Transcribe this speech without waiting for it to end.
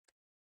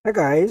Hi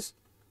guys,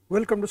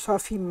 welcome to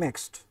Safi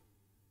Next.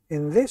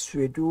 In this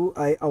video,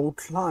 I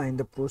outline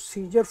the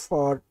procedure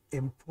for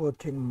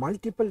importing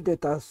multiple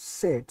data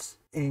sets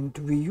and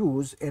we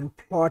use and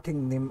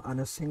plotting them on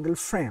a single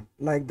frame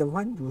like the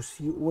one you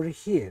see over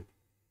here.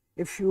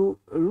 If you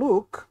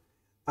look,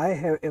 I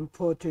have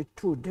imported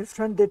two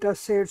different data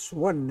sets,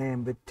 one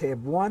named with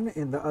tab 1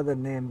 and the other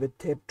named with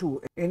tab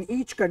 2, and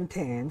each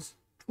contains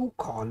two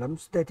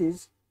columns. That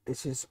is,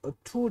 this is a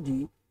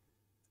 2D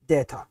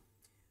data.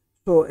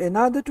 So in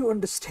order to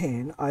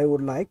understand, I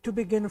would like to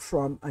begin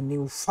from a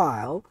new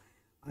file.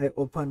 I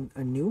open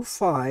a new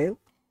file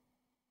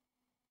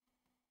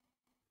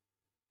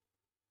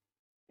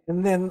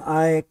and then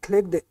I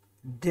click the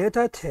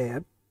data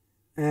tab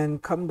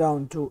and come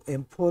down to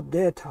import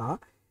data,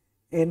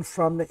 and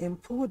from the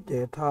import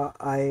data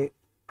I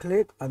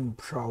click on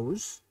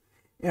browse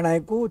and I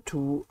go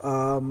to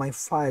my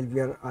file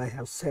where I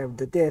have saved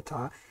the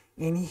data.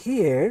 In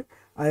here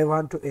I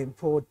want to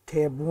import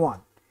tab 1.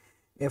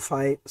 If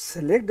I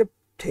select the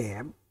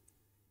tab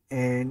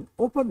and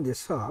open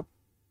this up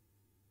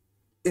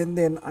and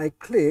then I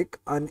click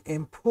on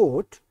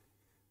import,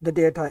 the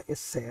data is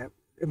saved,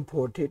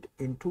 imported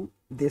into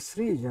this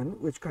region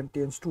which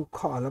contains two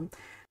columns.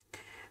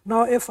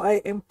 Now if I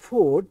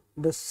import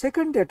the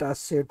second data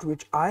set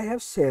which I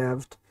have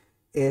saved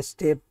as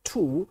tab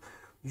 2,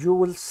 you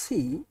will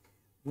see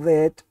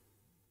that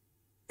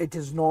it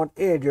is not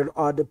added,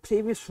 or the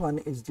previous one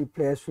is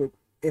replaced with,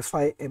 if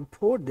I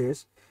import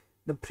this,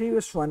 the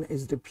previous one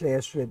is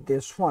replaced with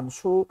this one.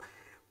 So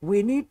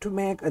we need to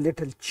make a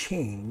little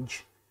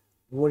change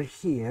over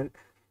here.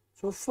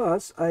 So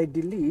first I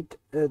delete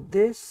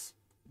this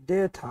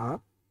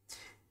data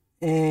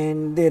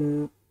and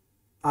then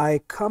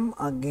I come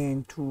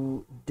again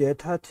to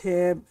data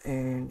tab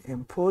and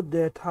import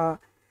data,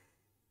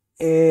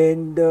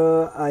 and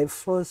I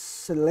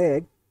first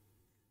select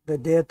the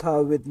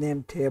data with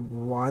name tab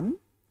 1.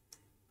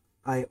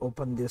 I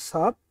open this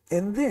up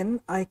and then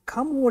I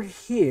come over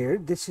here.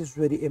 This is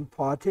very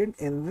important,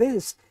 and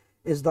this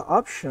is the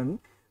option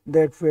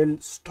that will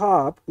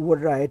stop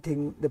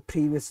overwriting the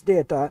previous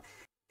data,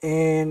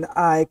 and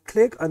I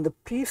click on the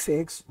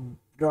prefix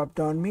drop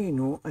down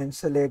menu and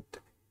select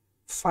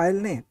file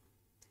name.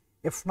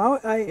 If now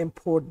I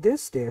import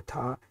this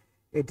data,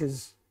 it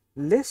is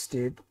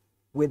listed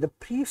with the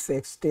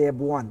prefix tab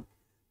 1.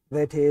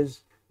 That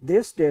is,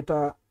 this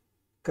data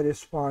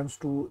corresponds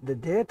to the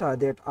data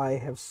that I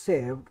have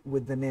saved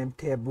with the name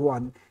tab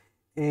 1.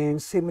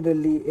 And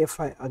similarly, if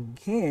I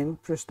again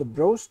press the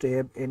browse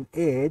tab and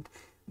add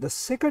the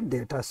second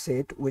data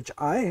set which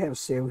I have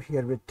saved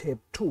here with tab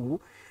 2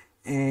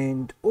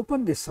 and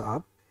open this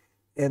up,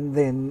 and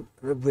then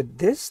with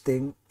this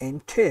thing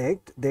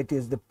intact, that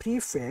is the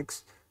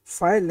prefix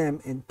file name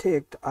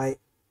intact, I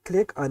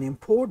click on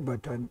import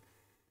button.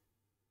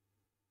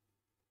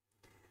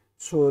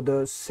 So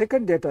the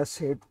second data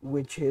set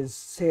which is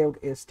saved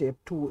as tab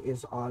 2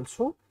 is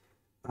also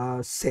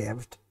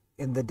saved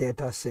in the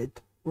data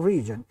set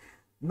region.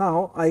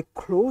 Now I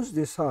close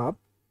this up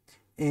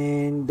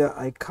and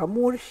I come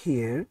over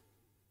here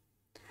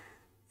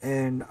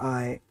and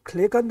I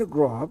click on the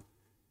graph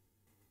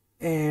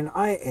and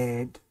I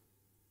add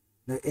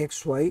the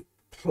XY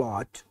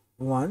plot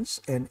once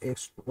and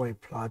XY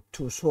plot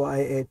 2. So I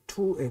add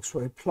two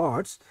XY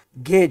plots,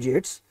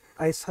 gadgets.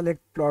 I select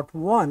plot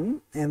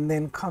 1 and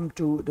then come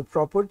to the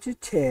property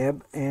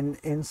tab, and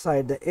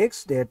inside the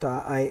X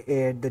data I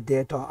add the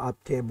data of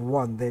tab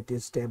 1, that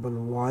is table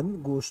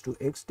 1 goes to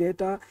X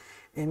data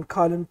and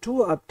column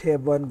 2 of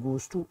tab 1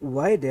 goes to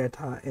Y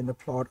data, and the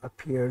plot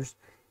appears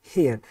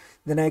here.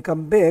 Then I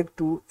come back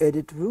to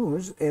edit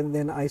views and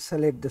then I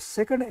select the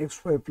second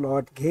XY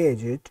plot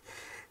gadget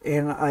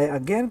and I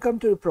again come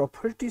to the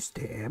properties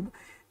tab,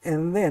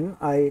 and then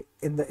I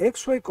in the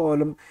XY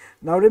column,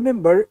 now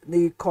remember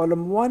the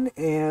column 1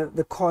 and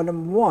the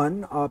column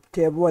 1 of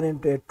tab 1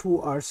 and tab 2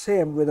 are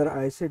same, whether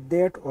I said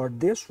that or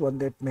this one,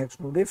 that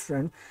makes no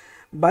difference,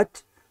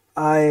 but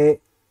I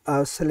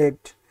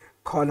select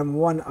column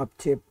 1 of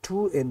tab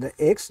 2 in the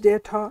X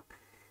data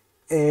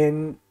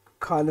and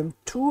column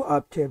 2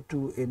 of tab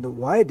 2 in the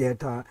Y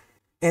data,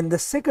 and the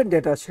second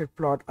data set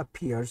plot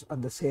appears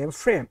on the same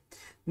frame.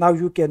 Now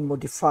you can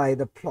modify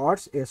the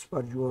plots as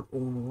per your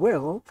own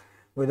will,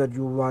 whether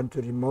you want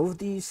to remove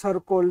these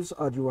circles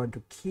or you want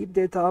to keep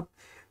that up,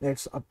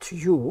 that's up to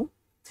you.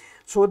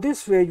 So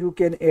this way you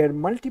can add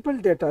multiple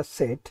data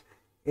set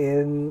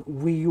and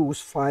we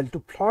use file to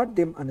plot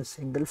them on a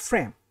single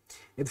frame.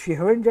 If you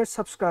haven't yet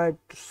subscribed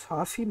to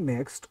Safi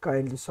Next,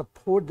 kindly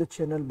support the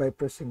channel by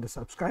pressing the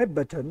subscribe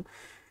button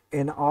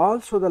and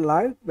also the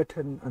like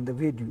button on the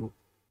video.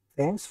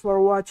 Thanks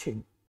for watching.